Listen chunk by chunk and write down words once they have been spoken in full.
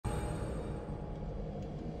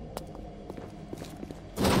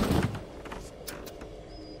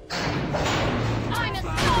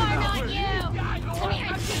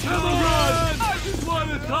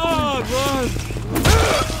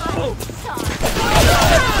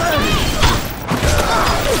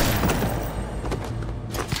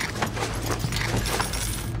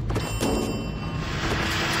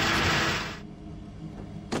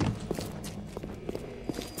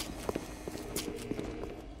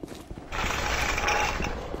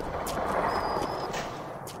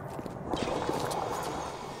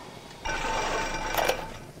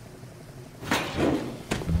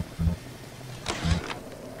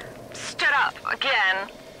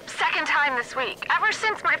this week. Ever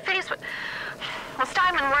since my face was... Well,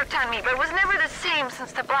 Steinman worked on me, but it was never the same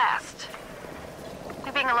since the blast.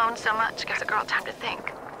 Me being alone so much gives a girl time to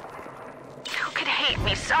think. Who could hate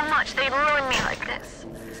me so much they'd ruin me like this?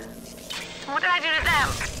 And what did I do to them?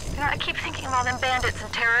 You know, I keep thinking of all them bandits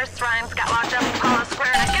and terrorists Ryan's got locked up in Apollo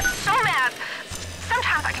Square, and I get so mad.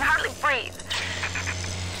 Sometimes I can hardly breathe.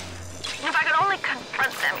 And if I could only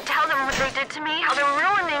confront them, tell them what they did to me, how they're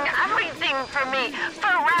ruining everything for me,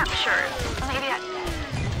 for Rapture,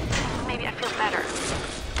 maybe I feel better.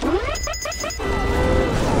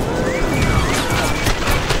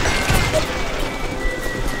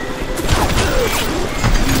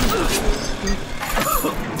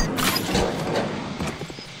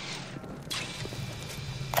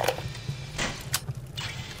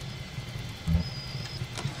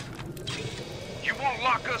 You won't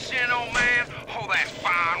lock us in, old man? Oh, that's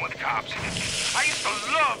fine with the cops. I used to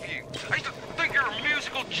love you. I used to think you're a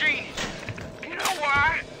musical genius. You know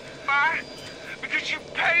why? Why? Because you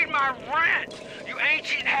paid my rent, you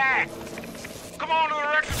ancient hack. Come on to the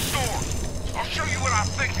record store. I'll show you what I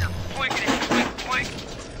think you're plinkety plink plink.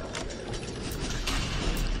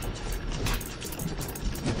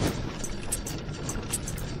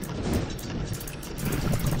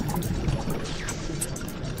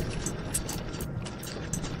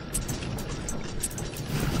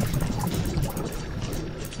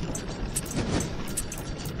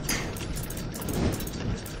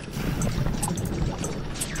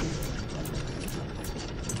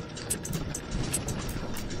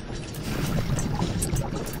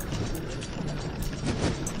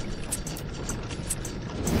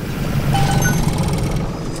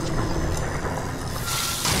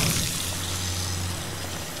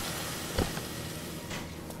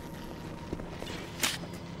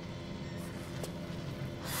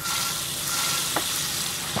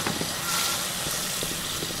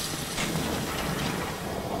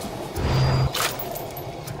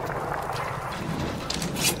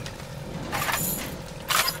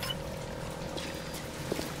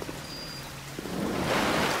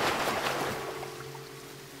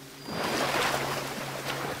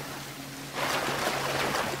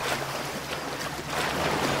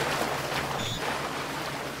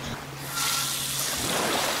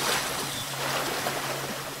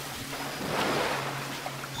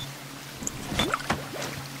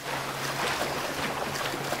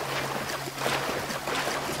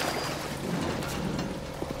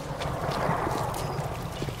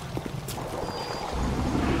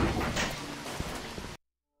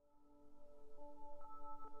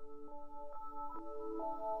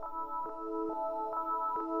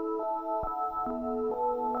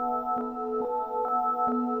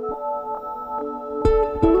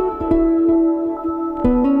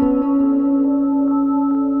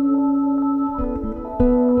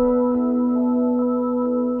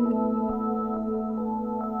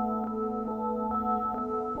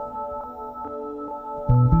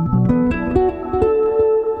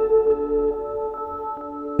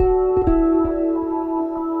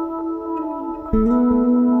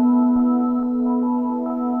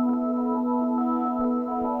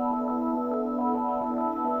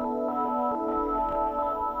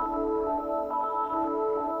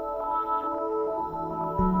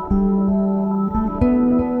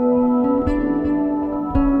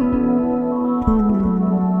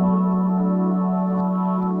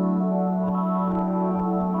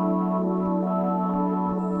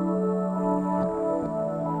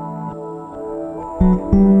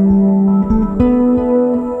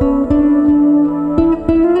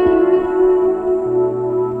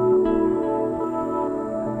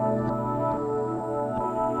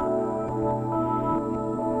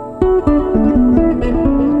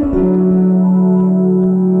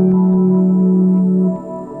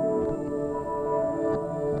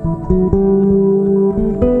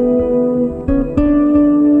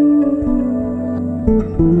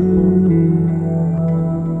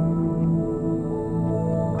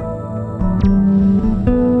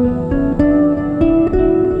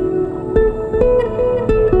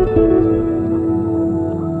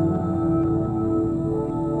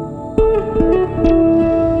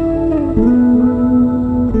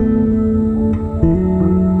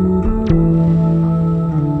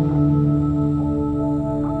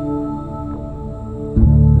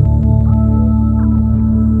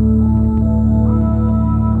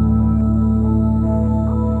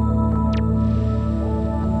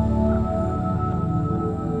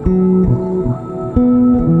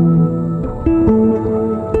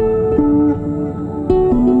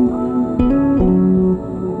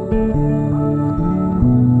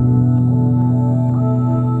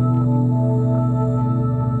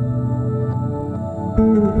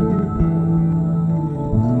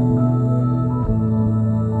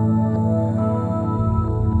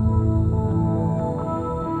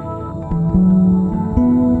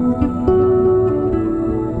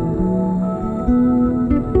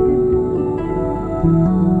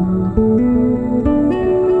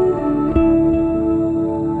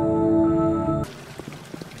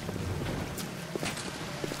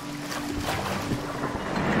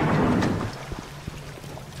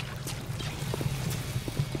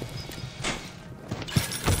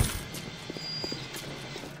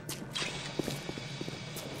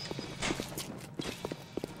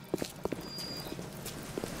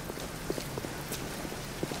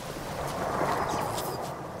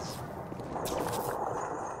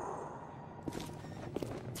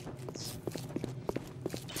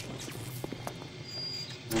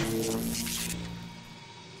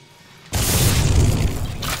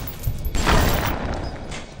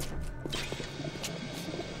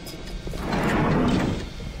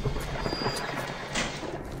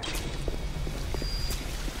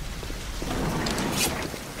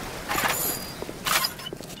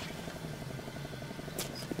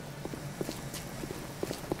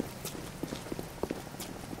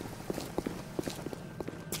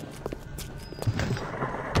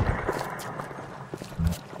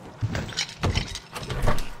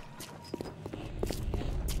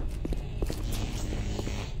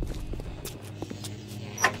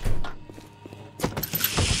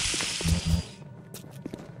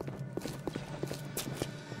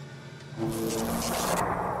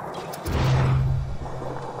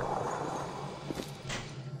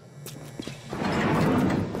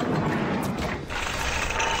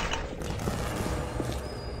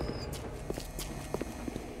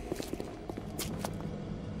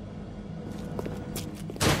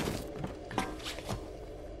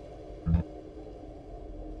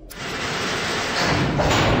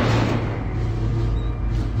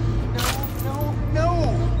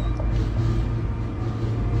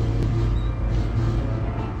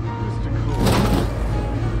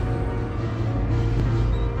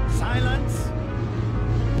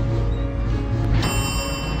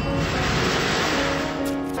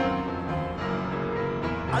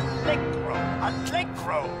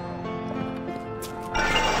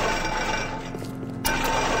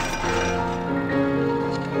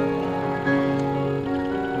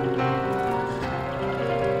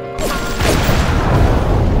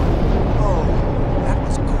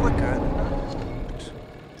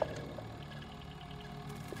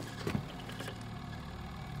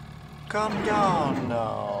 Calm down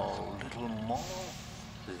now, little more.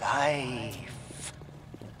 Life,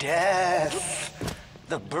 death.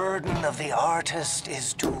 The burden of the artist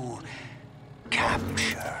is to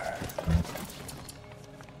capture.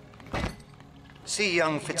 See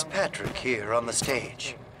young Fitzpatrick here on the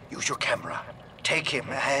stage. Use your camera. Take him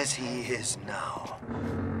as he is now,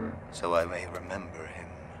 so I may remember him.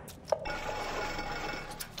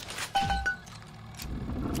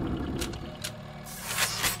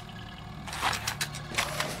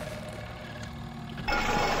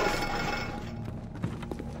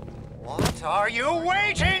 What are you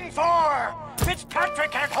waiting for?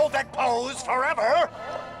 Fitzpatrick can't hold that pose forever!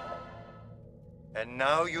 And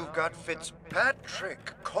now you've got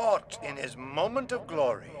Fitzpatrick caught in his moment of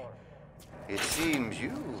glory. It seems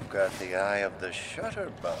you've got the eye of the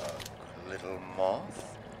shutterbug, little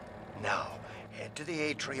moth. Now, head to the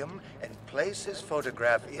atrium and place his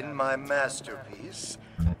photograph in my masterpiece.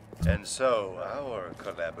 And so our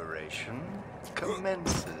collaboration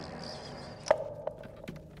commences.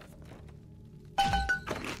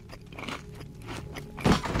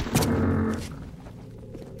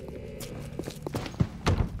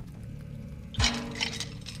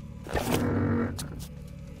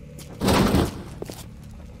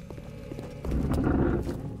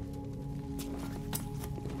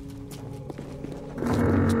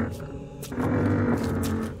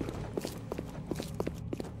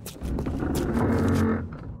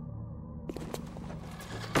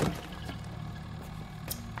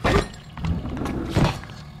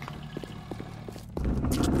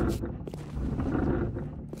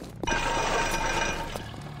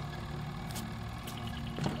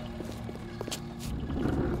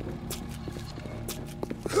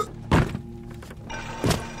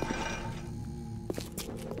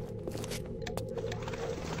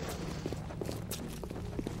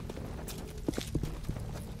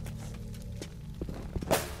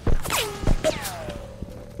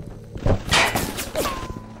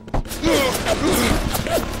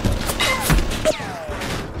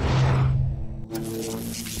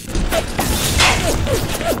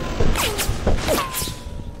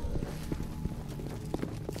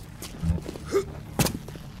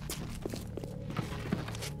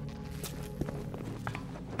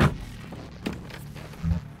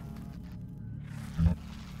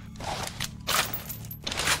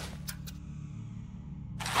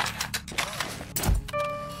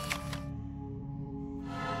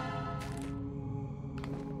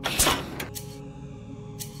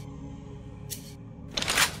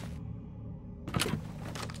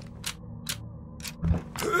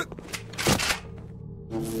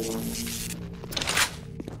 Who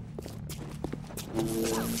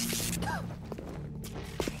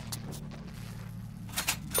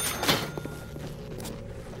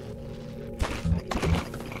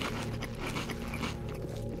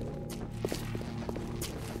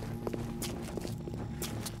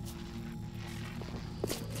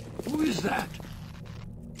is that?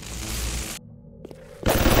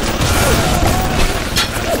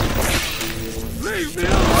 Leave me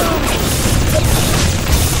alone!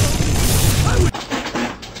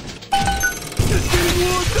 Just getting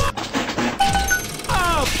warmed up!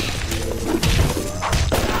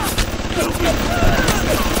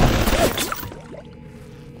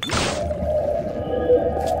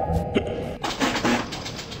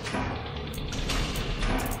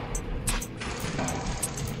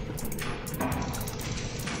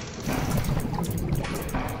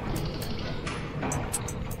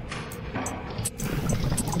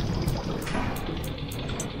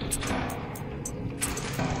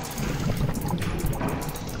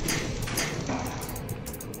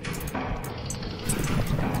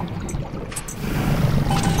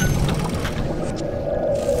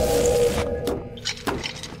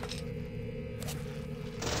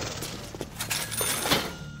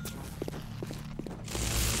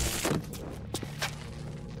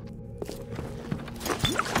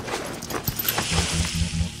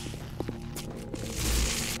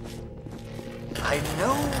 I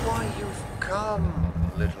know why you've come,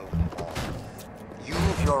 little moth.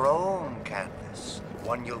 You've your own canvas,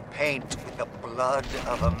 one you'll paint with the blood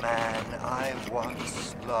of a man I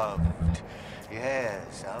once loved.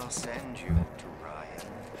 Yes, I'll send you to Ryan.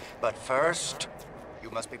 But first, you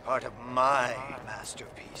must be part of my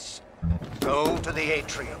masterpiece. Go to the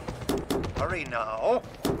atrium. Hurry now.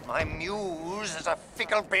 My muse is a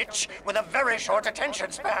fickle bitch with a very short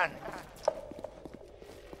attention span.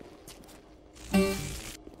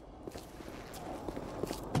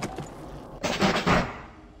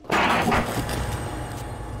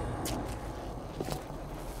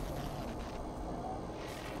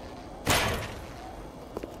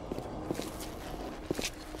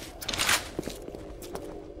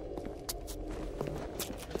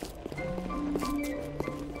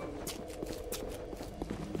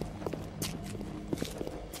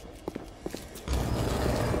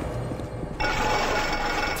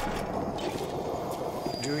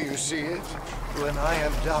 Do you see it? When I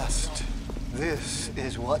am dust, this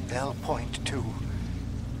is what they'll point to.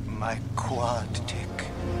 My quad tick.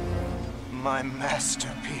 My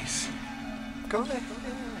masterpiece. Go ahead.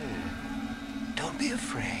 Don't be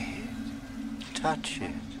afraid. Touch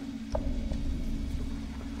it.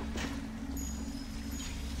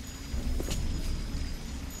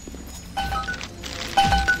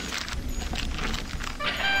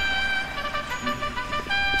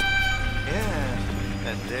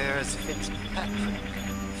 And there's Fitzpatrick,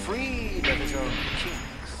 freed of his own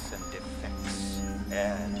kinks and defects.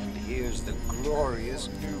 And here's the glorious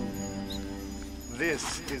news.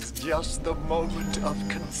 This is just the moment of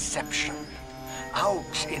conception.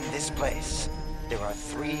 Out in this place, there are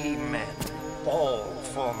 3 men, all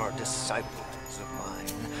former disciples of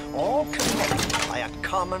mine, all connected by a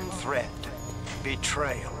common thread,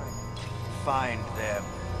 betrayal. Find them,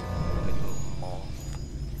 little moth,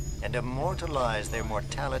 and immortalize their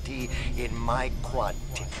mortality in my quad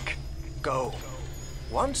tick. Go.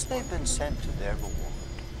 Once they've been sent to their reward,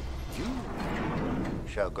 you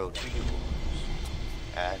shall go to yours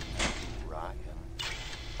and Ryan.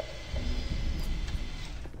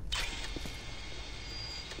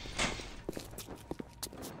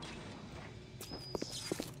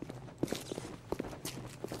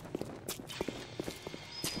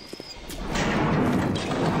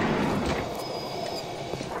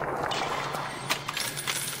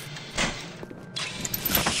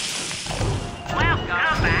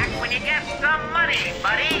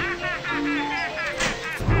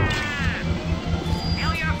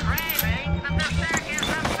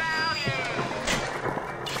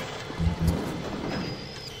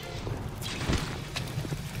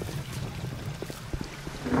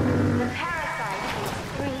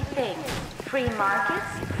 Free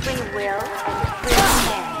markets, free will, and free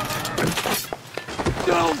men.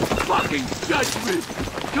 Don't fucking judge me!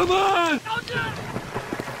 Come on!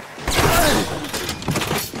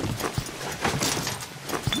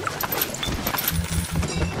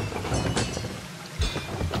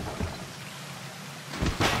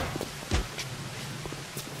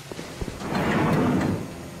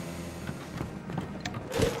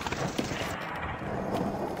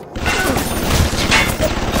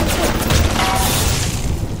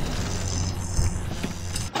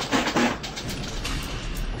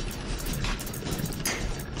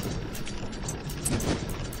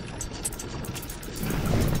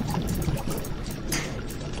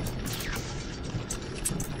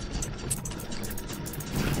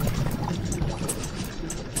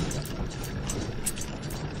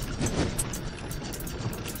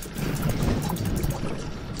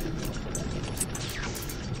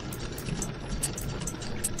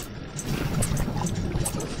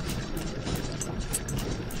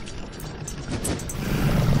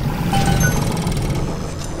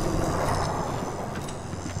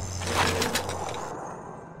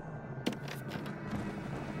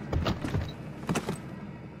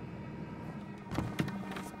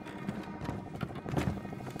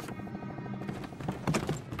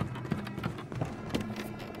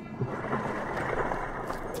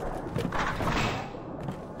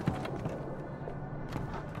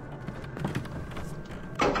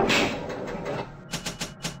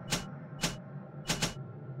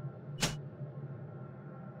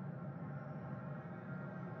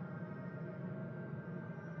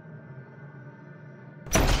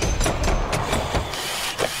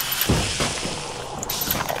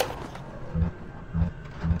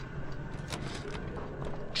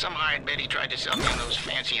 Some hired Betty tried to sell me on those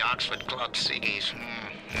fancy Oxford Club ciggies.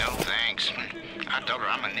 No thanks. I told her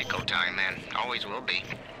I'm a nicotine man. Always will be.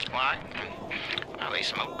 Why? Well, they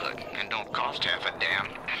smoke good and don't cost half a damn.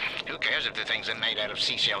 Who cares if the things are made out of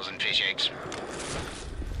seashells and fish eggs?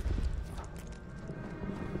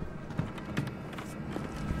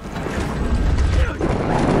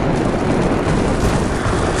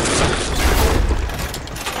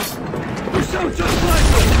 You sound just like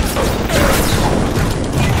them!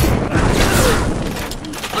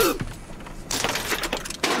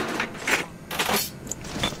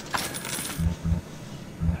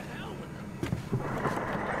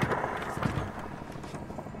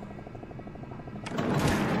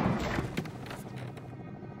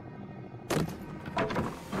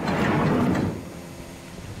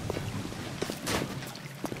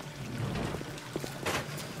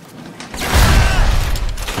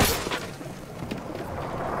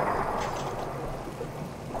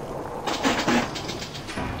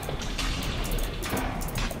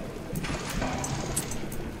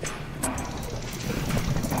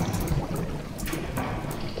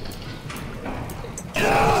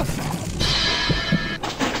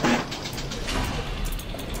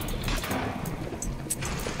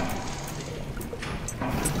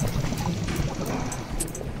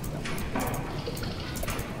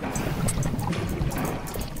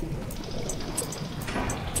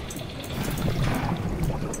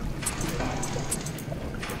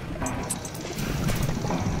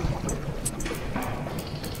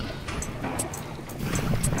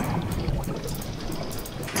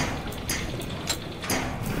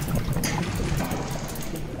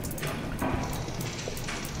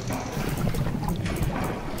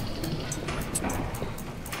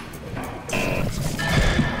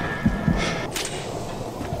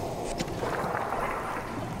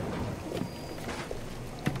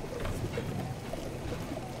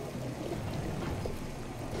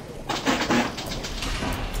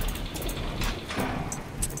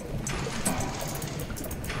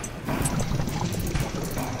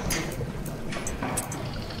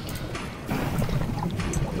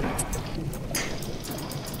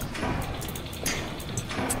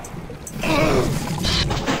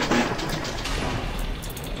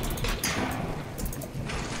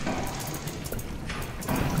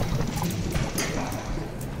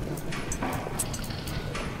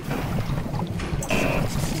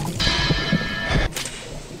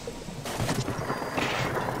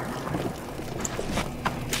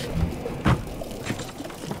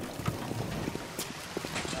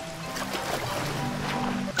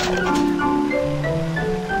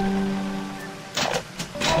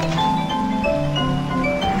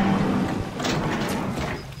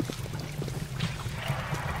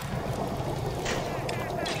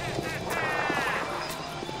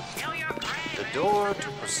 The door to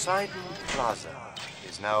Poseidon Plaza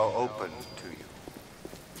is now open to you,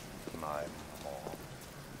 my mom.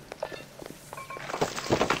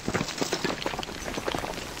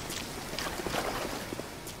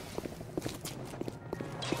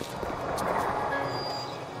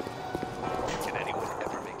 Can anyone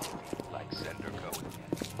ever make me feel like Sender Cohen?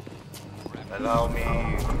 Allow me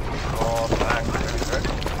to call back record.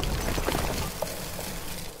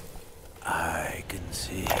 I can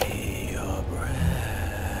see your breath.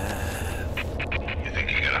 You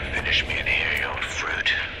think you're gonna finish me in here, you old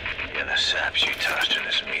fruit? In the saps you tossed in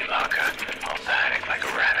this meat locker, all panicked like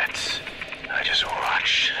rabbits. I just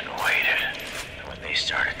watched and waited. And when they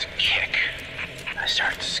started to kick, I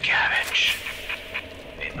started to scavenge.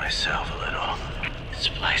 Made myself a little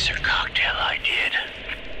splicer cocktail, I did.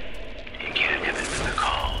 You can't come in from the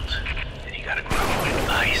cold. And you gotta grow with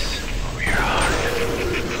ice over your heart.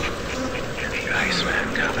 The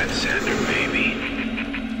Iceman cometh, Sender, baby.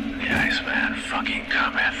 The Iceman fucking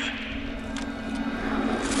cometh.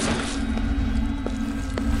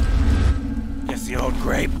 Guess the old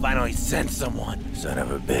grape finally sent someone. Son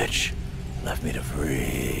of a bitch. Left me to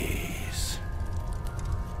freeze.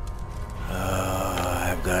 Oh,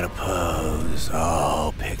 I've got a pose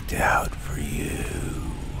all picked out for you.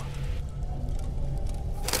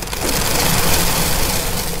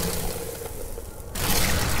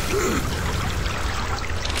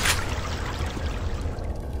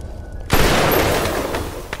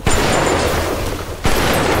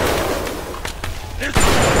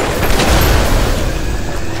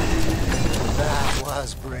 That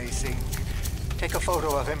was bracing. Take a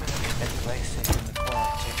photo of him and place it in the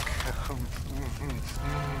Quantic.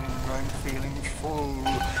 I'm feeling full,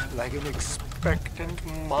 like an expectant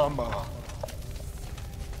mama.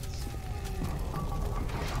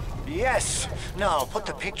 Yes! Now put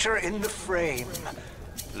the picture in the frame.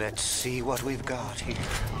 Let's see what we've got here.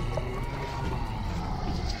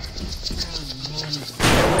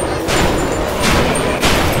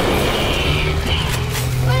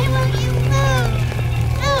 Why won't you move?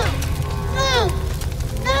 Move!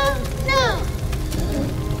 Move! No!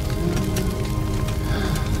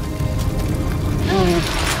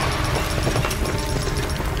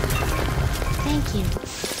 Thank you.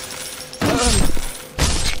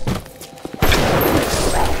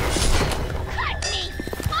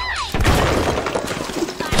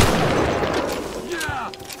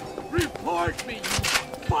 Yeah! Report me, you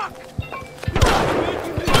fuck!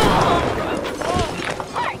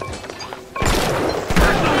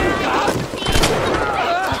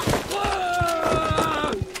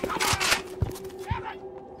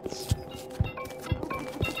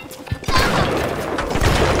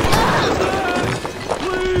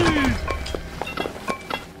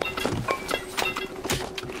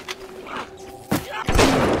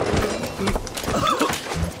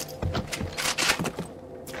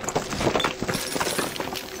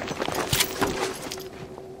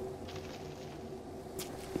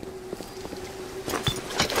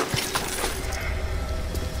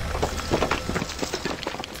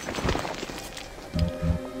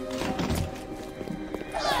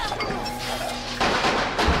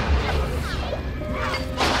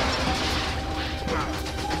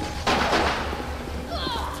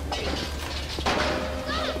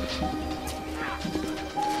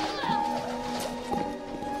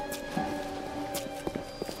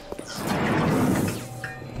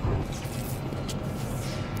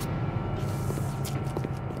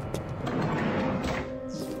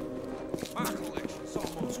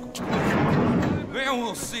 Then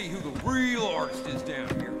we'll see who the real artist is down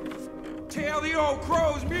here. Tell the old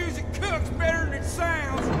crows music cooks better than it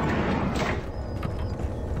sounds.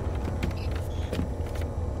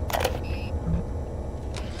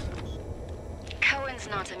 Cohen's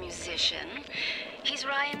not a musician. He's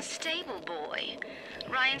Ryan's stable boy.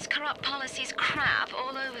 Ryan's corrupt policies crap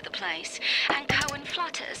all over the place, and Cohen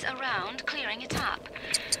flutters around clearing it up.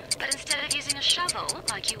 But instead of using a shovel,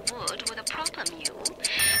 like you would with a proper mule,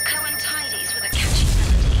 Cohen tidies with a catchy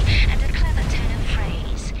melody and a clever turn of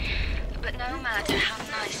phrase. But no matter how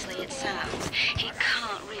nicely it sounds, he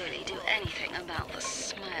can't really do anything about the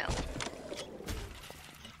smell.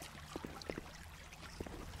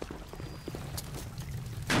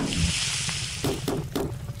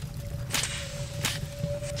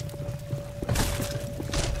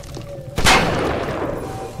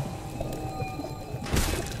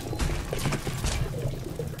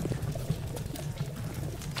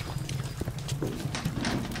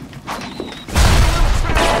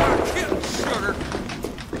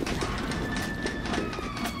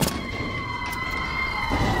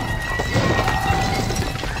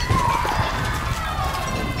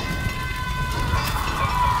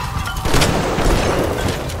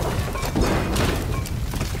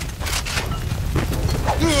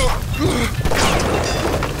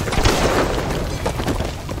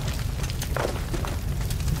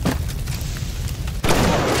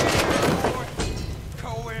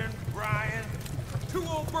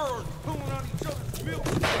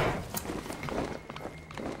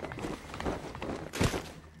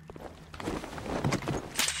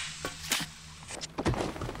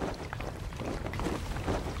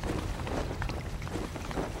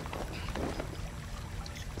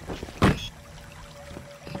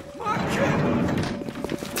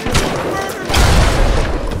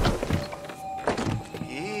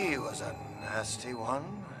 Nasty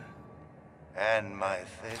one. And my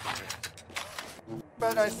favorite.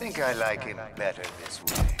 But I think I like him better this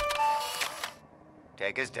way.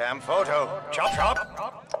 Take his damn photo. Chop,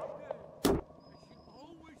 chop!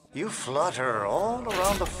 You flutter all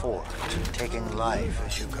around the fort, taking life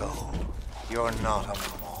as you go. You're not a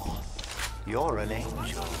moth. You're an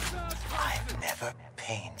angel. I've never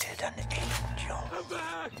painted an angel.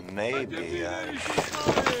 Maybe I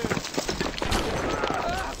should.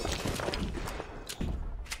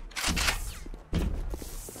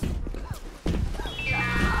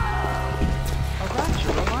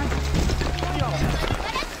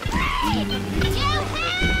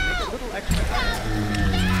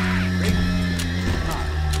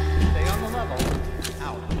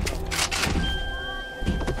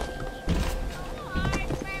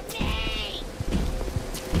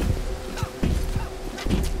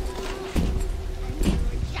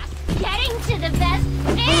 To the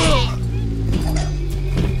best.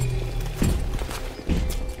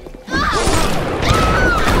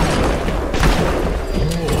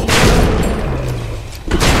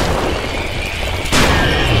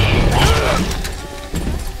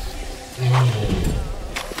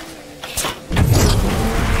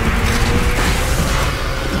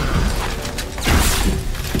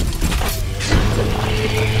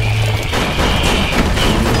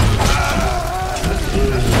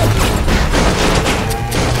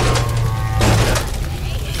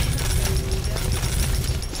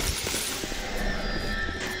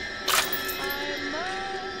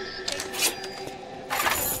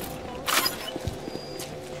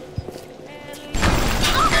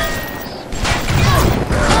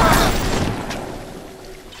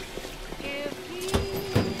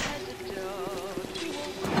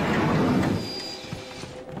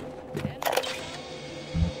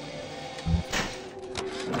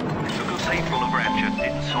 people of Rapture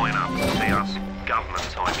didn't sign up to see us government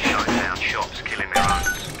type shutting down shops, killing their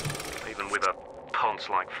owners, even with a ponce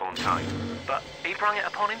like Fontaine. But he brung it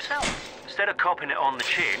upon himself. Instead of copping it on the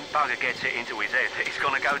chin, bugger gets it into his head that he's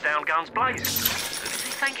gonna go down guns blazing. Who does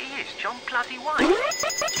he think he is, John bloody Wayne?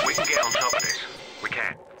 We can get on top of this. We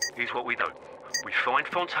can. Here's what we do. We find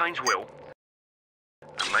Fontaine's will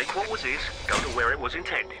and make what was his go to where it was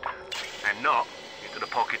intended, and not into the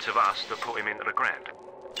pockets of us that put him into the ground.